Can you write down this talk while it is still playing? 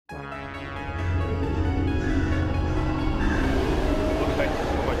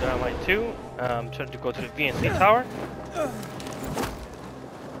Trying to go to the VNC tower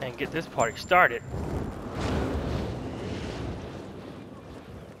and get this party started.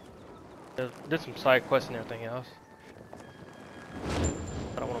 There's some side quests and everything else.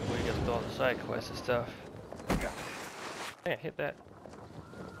 I don't want to bore you guys with all the side quests and stuff. Man, hit that.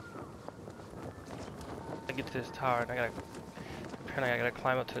 I get to this tower and apparently I gotta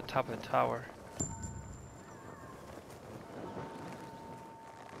climb up to the top of the tower.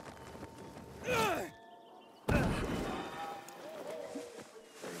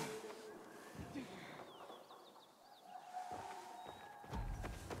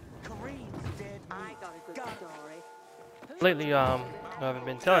 Lately, what I've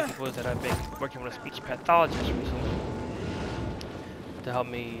been telling people is that I've been working with a speech pathologist recently to help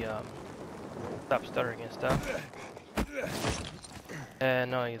me stop stuttering and stuff. And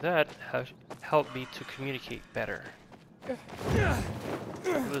not only that, has helped me to communicate better. If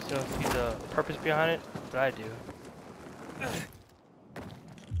it was going to be the purpose behind it, what I do.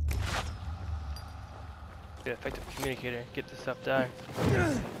 Be an effective communicator, get this stuff done.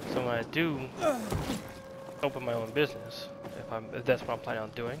 So when I do open my own business, if that's what I'm planning on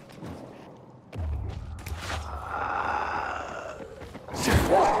doing.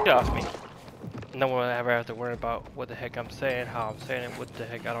 Get off me. No one will ever have to worry about what the heck I'm saying, how I'm saying it, what the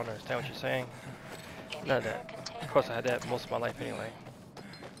heck I don't understand what you're saying. None of that. Of course I had that most of my life anyway.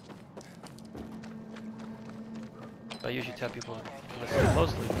 I usually tell people to listen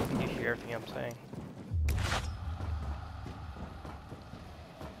closely, you hear everything I'm saying.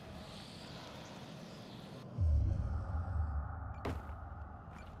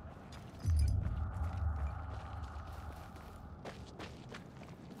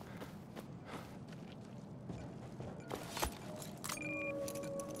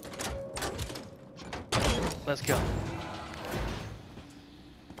 Let's go.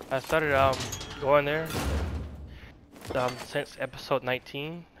 I started going there since episode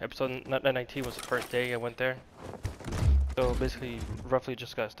 19. Episode 19 was the first day I went there. So basically, roughly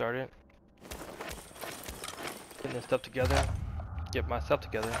just got started. Getting this stuff together. Get myself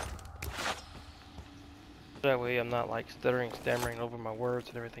together. That way I'm not like stuttering, stammering over my words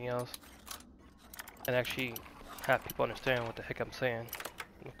and everything else. And actually have people understand what the heck I'm saying.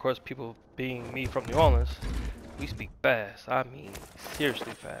 And of course, people being me from New Orleans, we speak fast. I mean,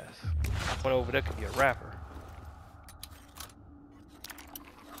 seriously fast. One over there could be a rapper.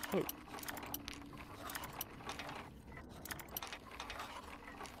 Ooh.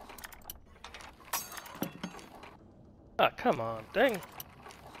 Ah, come on, dang.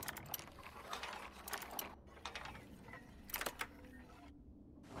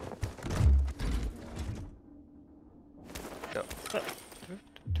 Go.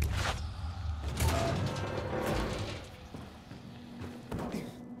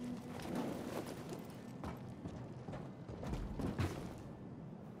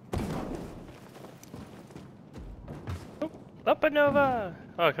 Lupanova!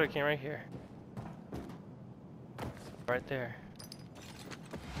 Oh, I could have came right here. Right there.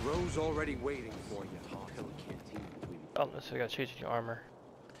 Rose already waiting for you. Hall Hill Canteen between. Oh, so I gotta change your armor.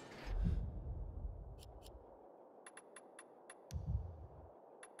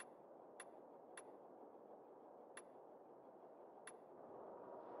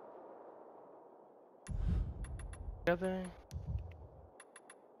 Together.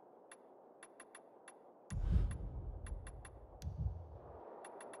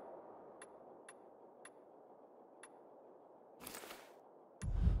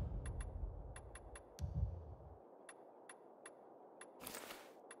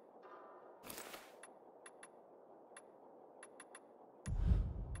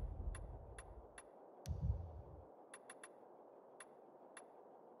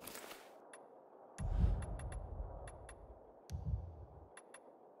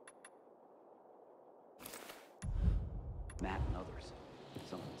 Matt and others.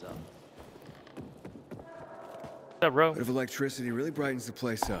 Something's up. What's up, bro? Bit of electricity really brightens the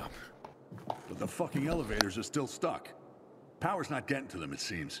place up. But the fucking elevators are still stuck. Power's not getting to them, it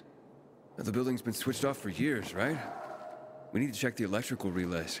seems. The building's been switched off for years, right? We need to check the electrical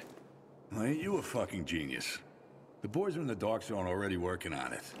relays. Well, ain't you a fucking genius? The boys in the dark zone are already working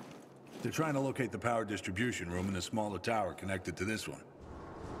on it. They're trying to locate the power distribution room in the smaller tower connected to this one.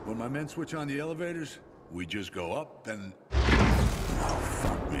 When my men switch on the elevators, we just go up and... Oh,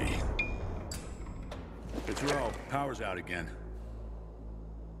 fuck me. It's Rowe. Power's out again.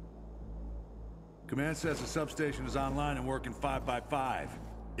 Command says the substation is online and working 5 by 5.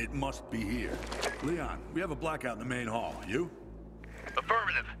 It must be here. Leon, we have a blackout in the main hall. You?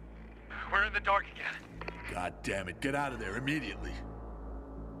 Affirmative. We're in the dark again. God damn it. Get out of there immediately.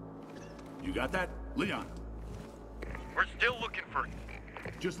 You got that? Leon, We're still looking for...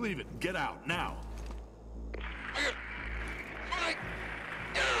 just leave it. Get out, now.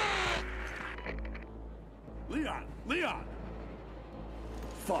 Leon! Leon!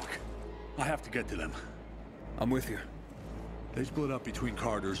 Fuck. I have to get to them. I'm with you. They split up between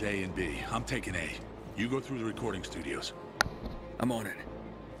corridors A and B. I'm taking A. You go through the recording studios. I'm on it.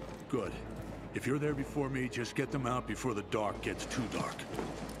 Good. If you're there before me, just get them out before the dark gets too dark.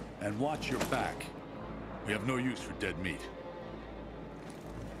 And watch your back. We have no use for dead meat.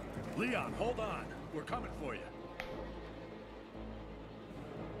 Leon, hold on. We're coming for you.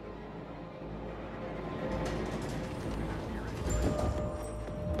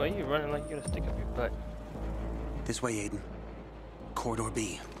 Why are you running like you're gonna stick up your butt? This way, Aiden. Corridor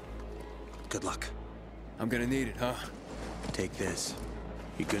B. Good luck. I'm gonna need it, huh? Take this.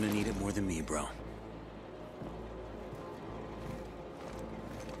 You're gonna need it more than me, bro.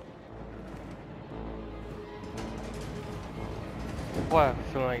 Why I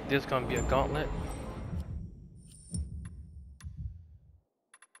feel like this gonna be a gauntlet?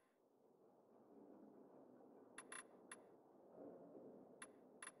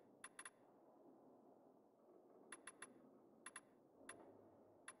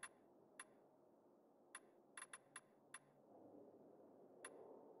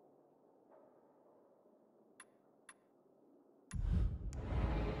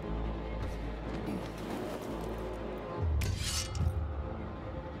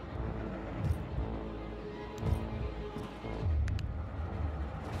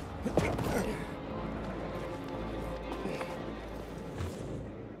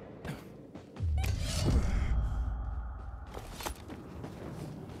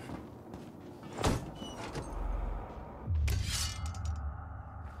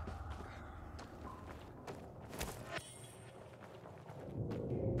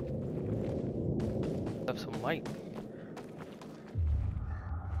 Have some light.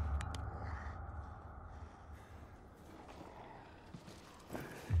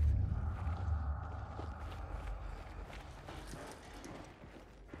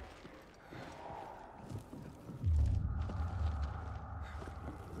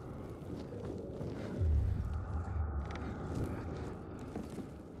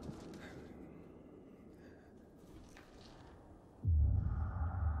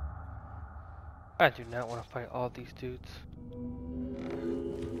 I do not want to fight all these dudes.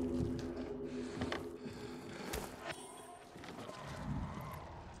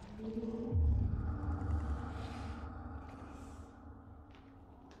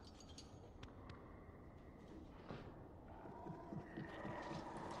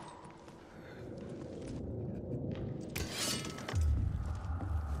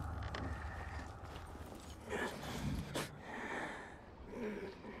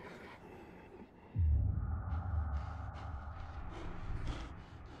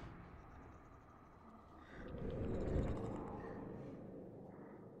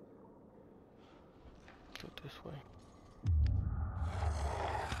 Go this way.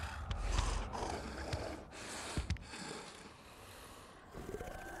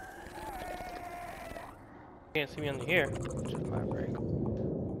 Can't see me under here, which is my break.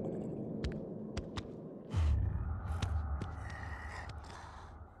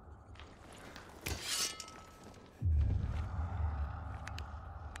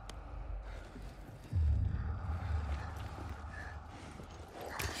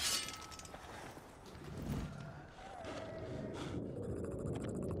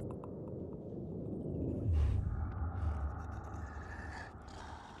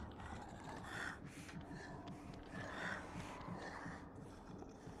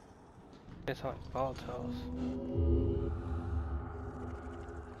 They sound like volatiles.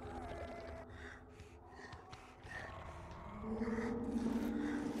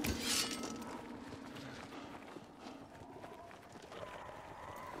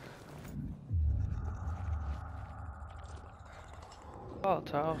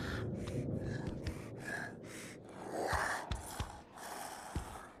 Volatiles.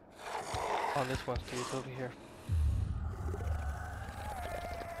 Oh, this one's dude's over here.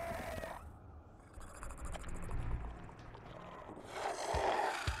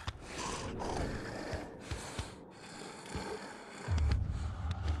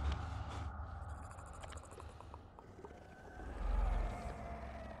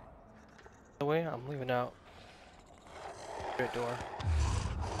 The way I'm leaving out. Great door.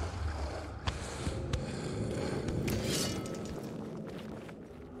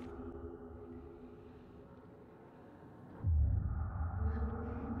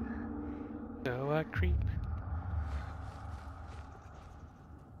 So I creep.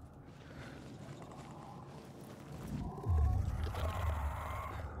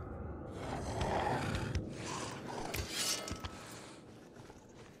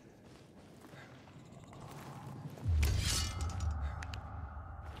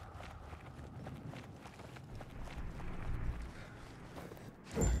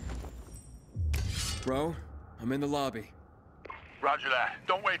 Bro, I'm in the lobby. Roger that.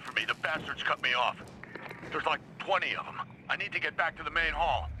 Don't wait for me. The bastards cut me off. There's like 20 of them. I need to get back to the main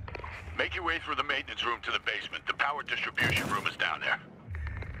hall. Make your way through the maintenance room to the basement. The power distribution room is down there.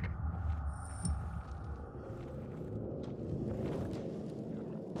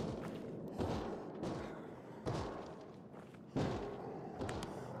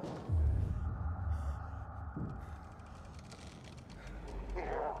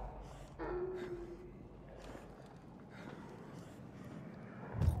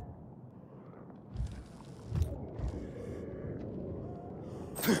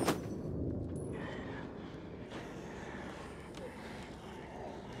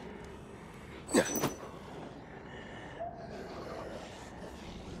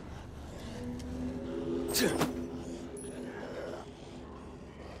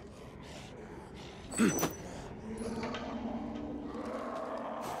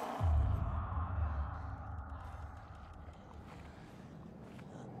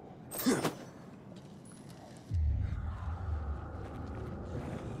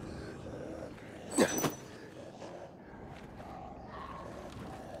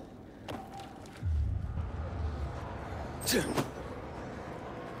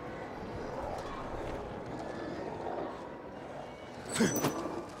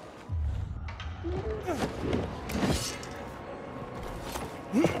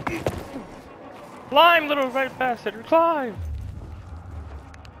 Climb, little red bastard, climb!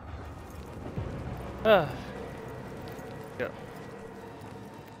 Yeah.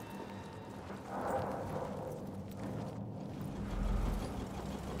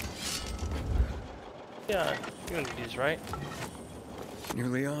 Yeah, you don't need these, right? You're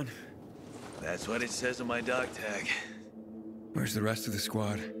Leon? That's what it says on my dog tag. Where's the rest of the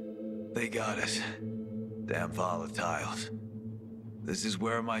squad? They got us. Damn volatiles. This is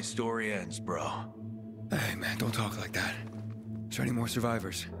where my story ends, bro. Hey, man, don't talk like that. Is there any more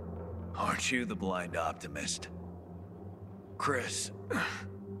survivors? Aren't you the blind optimist? Chris,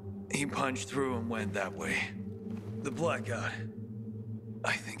 he punched through and went that way. The blackout.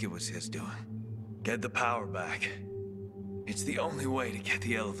 I think it was his doing. Get the power back. It's the only way to get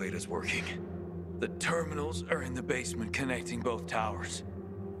the elevators working. The terminals are in the basement connecting both towers.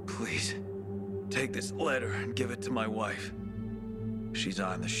 Please, take this letter and give it to my wife. She's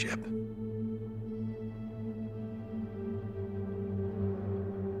on the ship.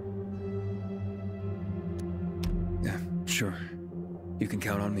 Yeah, sure. You can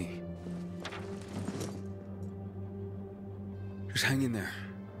count on me. Just hang in there.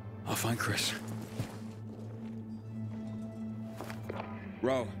 I'll find Chris.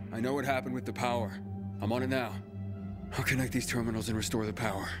 Bro, I know what happened with the power. I'm on it now. I'll connect these terminals and restore the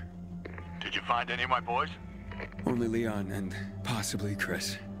power. Did you find any of my boys? Only Leon and possibly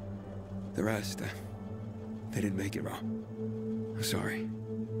Chris. The rest, they didn't make it, bro. I'm sorry.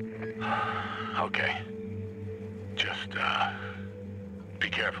 Okay. Just, be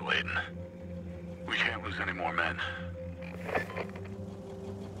careful, Aiden. We can't lose any more men.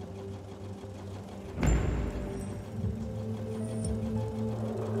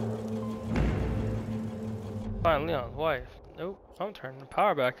 Find Leon's wife. Nope, I'm turning the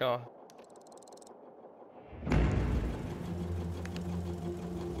power back on.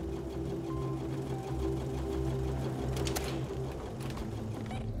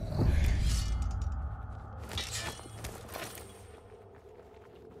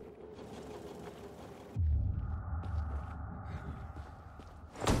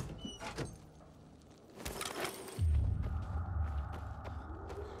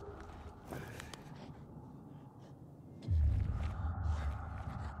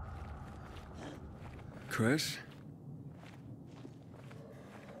 Chris?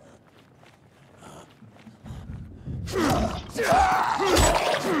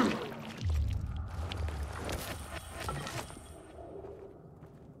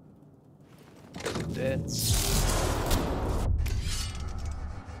 Dead.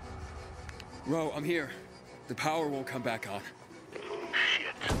 Ro, I'm here. The power won't come back on.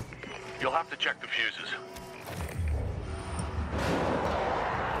 Shit. You'll have to check the fuses.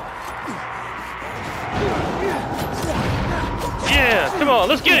 Yeah, come on,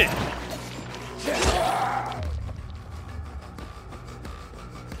 let's get it!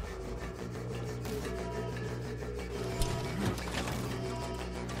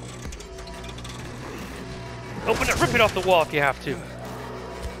 Open it, rip it off the wall if you have to.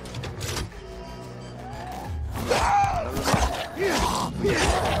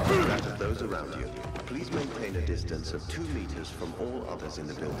 That of those around you. Please maintain a distance of 2 meters from all others in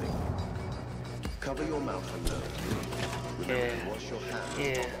the building. Cover your mouth and nose. Remember to wash your hands.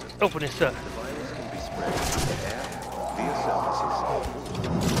 Yeah. Open this up. The virus can be spread through the air, via surfaces.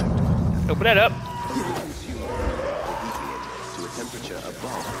 Open that up. Consume will deviate to a temperature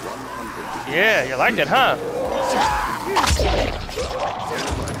above 100 degrees. Yeah, you like that, huh? For your safety and that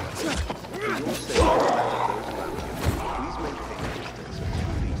of those around you, please maintain a distance of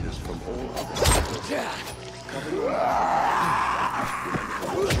 2 meters from all others. Cover your mouth.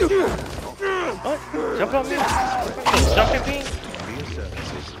 What? Jump on me? Jumping bean? Via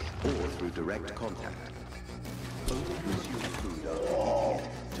surfaces or through direct contact. Only consume food after eating it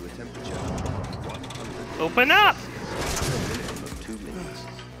to a temperature above 100 Open up! for a minimum of 2 minutes.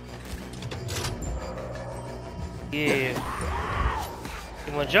 Yeah.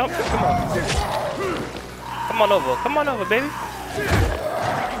 You wanna jump? Come on. Come on over. Come on over, baby.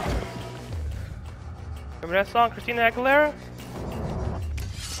 Remember that song, Christina Aguilera?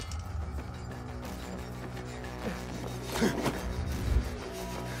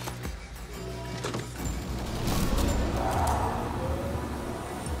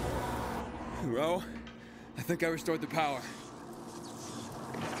 Ro, I think I restored the power.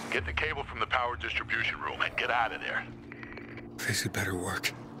 Get the cable from the power distribution room and get out of there. This had better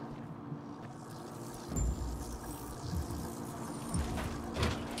work.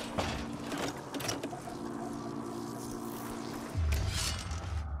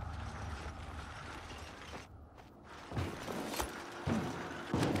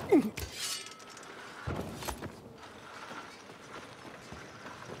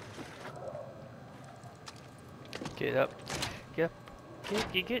 Get up. Get up.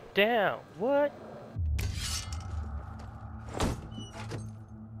 Get down. What?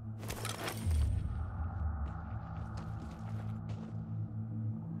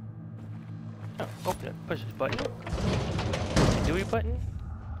 Oh, open it. Push this button. Dewey button.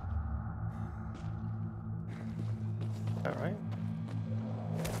 Alright.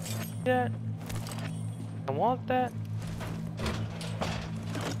 That. I want that.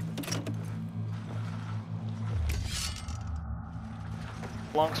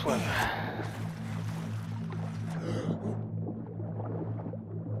 Long swim.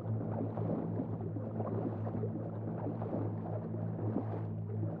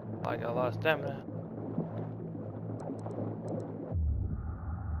 I got a lot of stamina.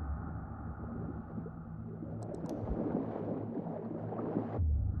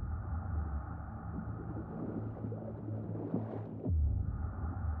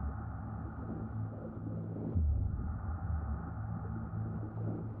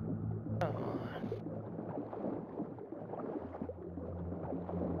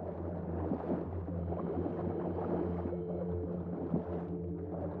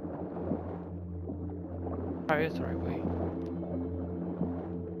 Probably is the right way.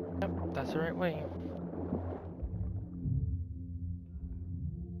 Yep, that's the right way.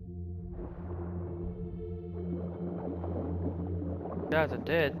 Guys are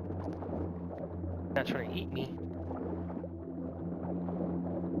dead. Not trying to eat me.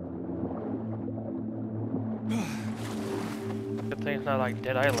 Good thing it's not like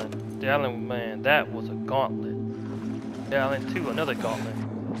Dead Island. Dead Island, man, that was a gauntlet. Dead Island 2, another gauntlet.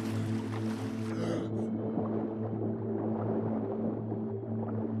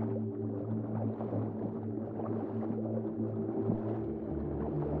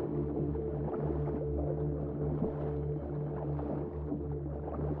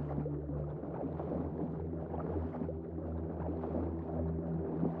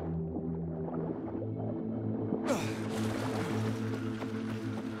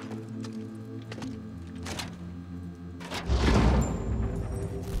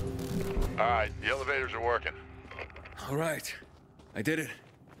 Alright, the elevators are working. All right. I did it.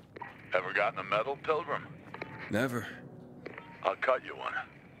 Ever gotten a medal, Pilgrim? Never. I'll cut you one.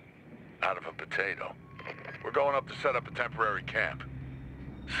 Out of a potato. We're going up to set up a temporary camp.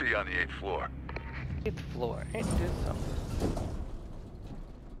 See you on the 8th floor. 8th floor, ain't this something?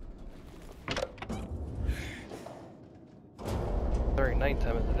 During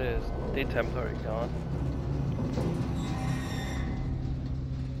nighttime as it is, daytime's already gone.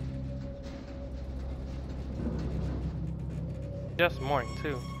 Just morning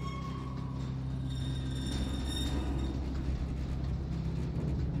too.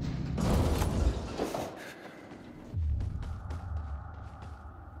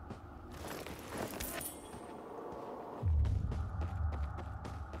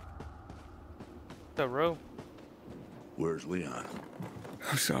 The rope. Where's Leon?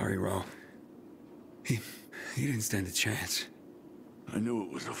 I'm sorry, Ro. He didn't stand a chance. I knew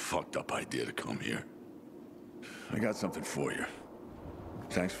it was a fucked up idea to come here. I got something for you.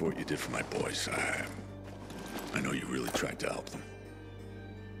 Thanks for what you did for my boys. I know you really tried to help them.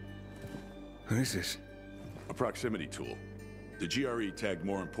 What is this? A proximity tool. The GRE tagged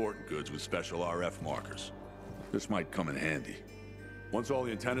more important goods with special RF markers. This might come in handy. Once all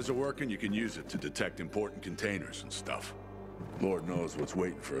the antennas are working, you can use it to detect important containers and stuff. Lord knows what's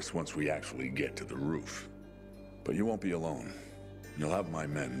waiting for us once we actually get to the roof. But you won't be alone. You'll have my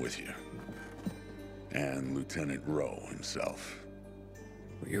men with you. And Lieutenant Rowe himself.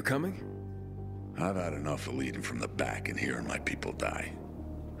 You're coming? I've had enough of leading from the back and hearing my people die.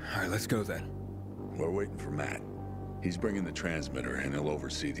 All right, let's go then. We're waiting for Matt. He's bringing the transmitter and he'll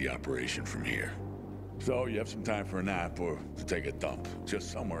oversee the operation from here. So you have some time for a nap or to take a dump. Just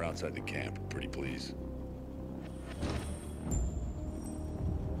somewhere outside the camp, pretty please.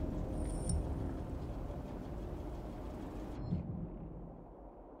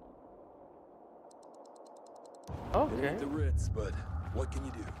 Okay. Ain't the Ritz, but what can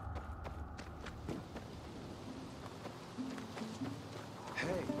you do?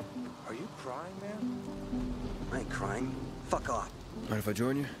 Hey, are you crying, man? I ain't crying. Fuck off. Mind if I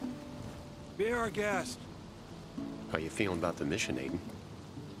join you? Be our guest. How you feeling about the mission, Aiden?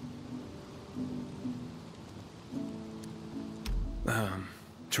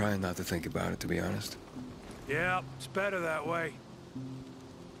 Trying not to think about it, to be honest. Yeah, it's better that way.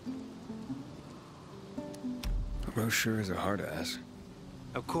 Rose sure is a hard ass.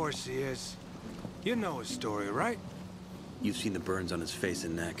 Of course he is. You know his story, right? You've seen the burns on his face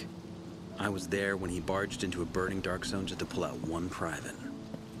and neck. I was there when he barged into a burning dark zone just to pull out one private.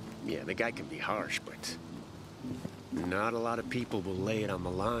 Yeah, the guy can be harsh, but not a lot of people will lay it on the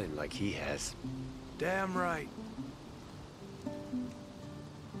line like he has. Damn right.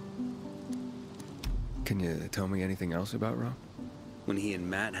 Can you tell me anything else about Rowe? When he and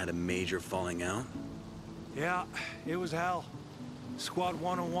Matt had a major falling out? Yeah, it was hell. Squad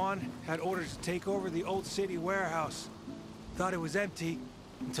 101 had orders to take over the old city warehouse. Thought it was empty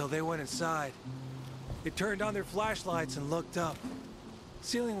until they went inside. They turned on their flashlights and looked up.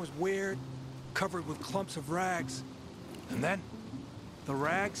 Ceiling was weird, covered with clumps of rags. And then, the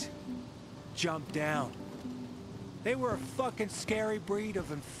rags jumped down. They were a fucking scary breed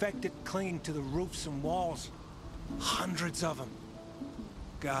of infected clinging to the roofs and walls. Hundreds of them.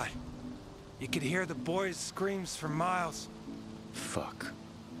 God, you could hear the boys' screams for miles. Fuck.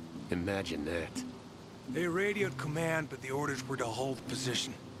 Imagine that. They radioed command, but the orders were to hold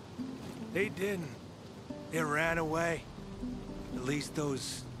position. They didn't. They ran away. At least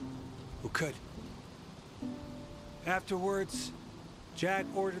those who could. Afterwards, Jack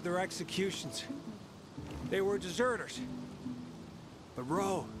ordered their executions. They were deserters. But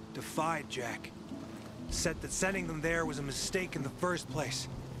Rowe defied Jack. Said that sending them there was a mistake in the first place.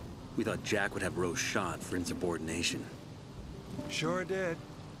 We thought Jack would have Rose shot for insubordination. Sure did.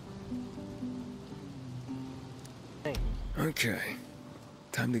 Hey. Okay.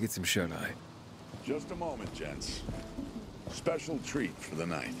 Time to get some shut-eye. Just a moment, gents. Special treat for the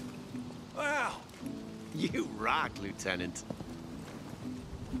night. Wow! You rock, Lieutenant.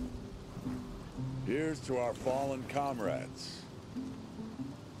 Here's to our fallen comrades.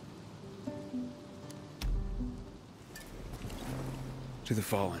 To the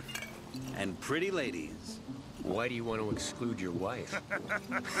fallen. And pretty ladies. Why do you want to exclude your wife?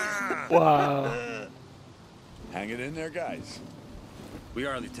 Wow. Hang it in there, guys. We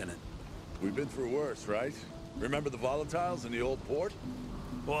are, Lieutenant. We've been through worse, right? Remember the volatiles in the old port?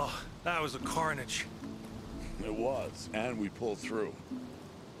 Well, that was a carnage. It was, and we pulled through.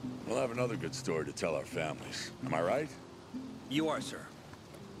 We'll have another good story to tell our families. Am I right? You are, sir.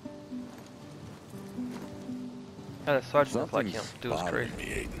 Had a sergeant like him. Something's Dude was great. bothering me,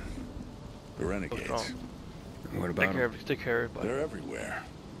 Aiden. The renegades. strong. What Take about care him? of take care of everybody. They're everywhere.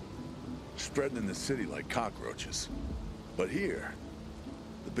 Spreading in the city like cockroaches. But here,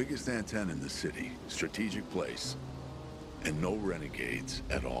 the biggest antenna in the city, strategic place, and no renegades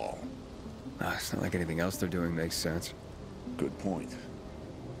at all. It's not like anything else they're doing makes sense. Good point.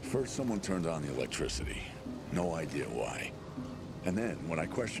 First, someone turned on the electricity. No idea why. And then, when I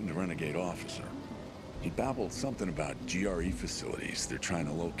questioned the renegade officer, he babbled something about GRE facilities they're trying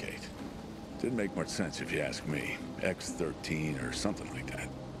to locate. Didn't make much sense if you ask me. X-13 or something like that.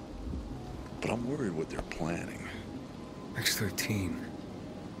 But I'm worried what they're planning. X-13.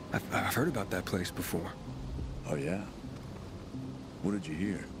 I've heard about that place before. Oh, yeah? What did you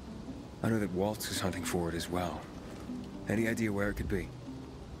hear? I know that Waltz is hunting for it as well. Any idea where it could be?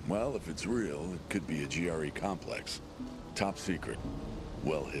 Well, if it's real, it could be a GRE complex. Top secret.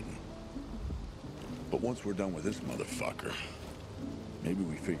 Well hidden. But once we're done with this motherfucker, maybe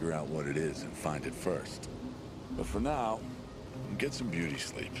we figure out what it is and find it first. But for now, and get some beauty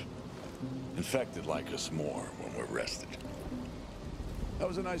sleep. Infected like us more when we're rested. That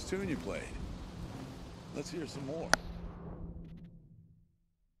was a nice tune you played. Let's hear some more.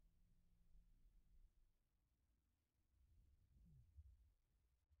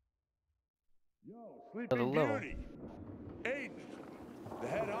 Yo, Another Sleeping level. Beauty! Aiden! The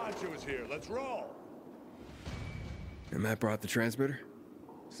head honcho is here. Let's roll! And Matt brought the transmitter?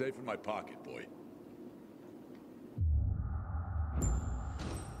 Safe in my pocket, boy.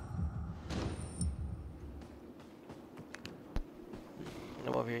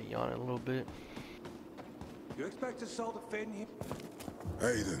 I'm over here yawning a little bit. You expect us all to fit in here?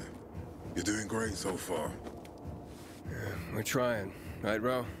 Aiden, you're doing great so far. We're trying. Right,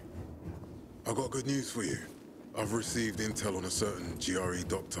 Ro? I got good news for you. I've received intel on a certain GRE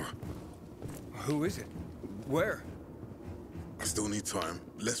doctor. Who is it? Where? I still need time.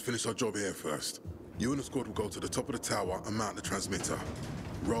 Let's finish our job here first. You and the squad will go to the top of the tower and mount the transmitter.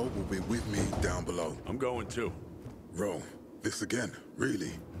 Ro will be with me down below. I'm going too. Ro, this again,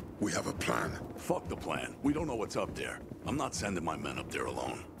 really? We have a plan. Fuck the plan. We don't know what's up there. I'm not sending my men up there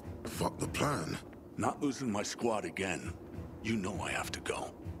alone. Fuck the plan. Not losing my squad again. You know I have to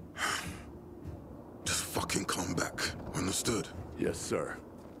go. Just fucking come back. Understood? Yes, sir.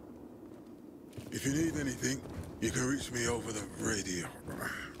 If you need anything, you can reach me over the radio.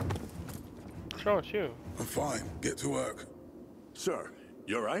 What's wrong with you? I'm fine. Get to work. Sir,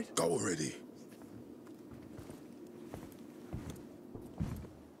 you all right? Go already.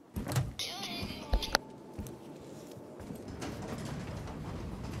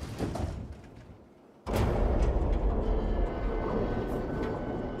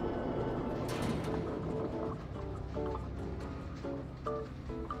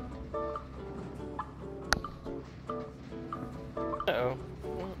 Uh-oh.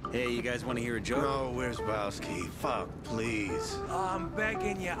 Hey, you guys want to hear a joke? No, where's Bowski? Fuck, please. I'm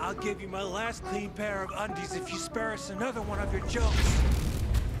begging you. I'll give you my last clean pair of undies if you spare us another one of your jokes.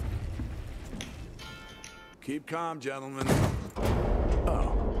 Keep calm, gentlemen.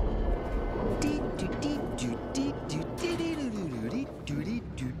 Oh.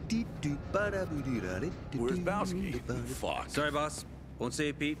 Where's Bowski? Fuck. Sorry, boss. Won't say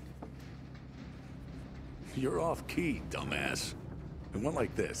it, Pete. You're off key, dumbass. It went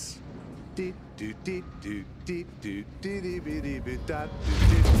like this.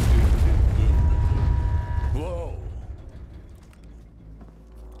 Whoa.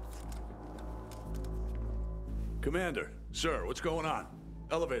 Commander, sir, what's going on?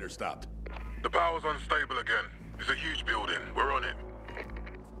 Elevator stopped. The power's unstable again. It's a huge building. We're on it.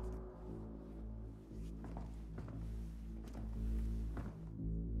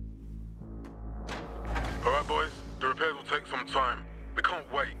 All right, boys. The repairs will take some time. We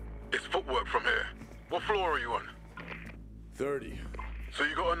can't wait. It's footwork from here. What floor are you on? 30. So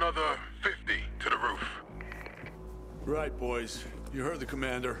you got another 50 to the roof. Right, boys. You heard the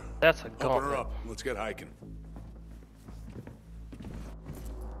commander. That's a Open her gauntlet. up. Let's get hiking.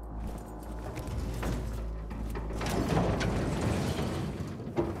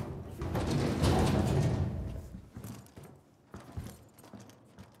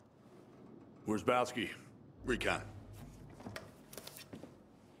 Where's Bowski? Recon.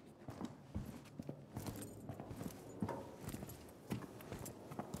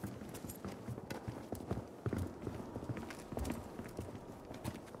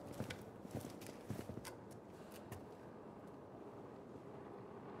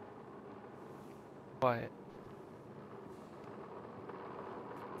 Quiet.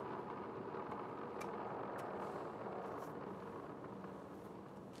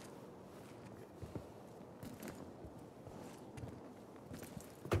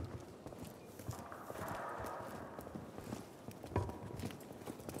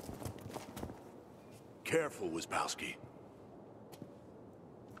 Careful, Wisbowski.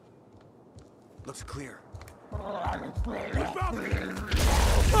 Looks clear.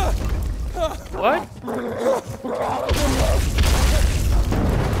 What?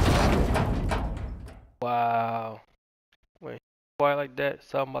 Wow. When quiet like that,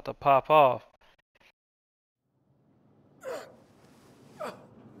 something about to pop off.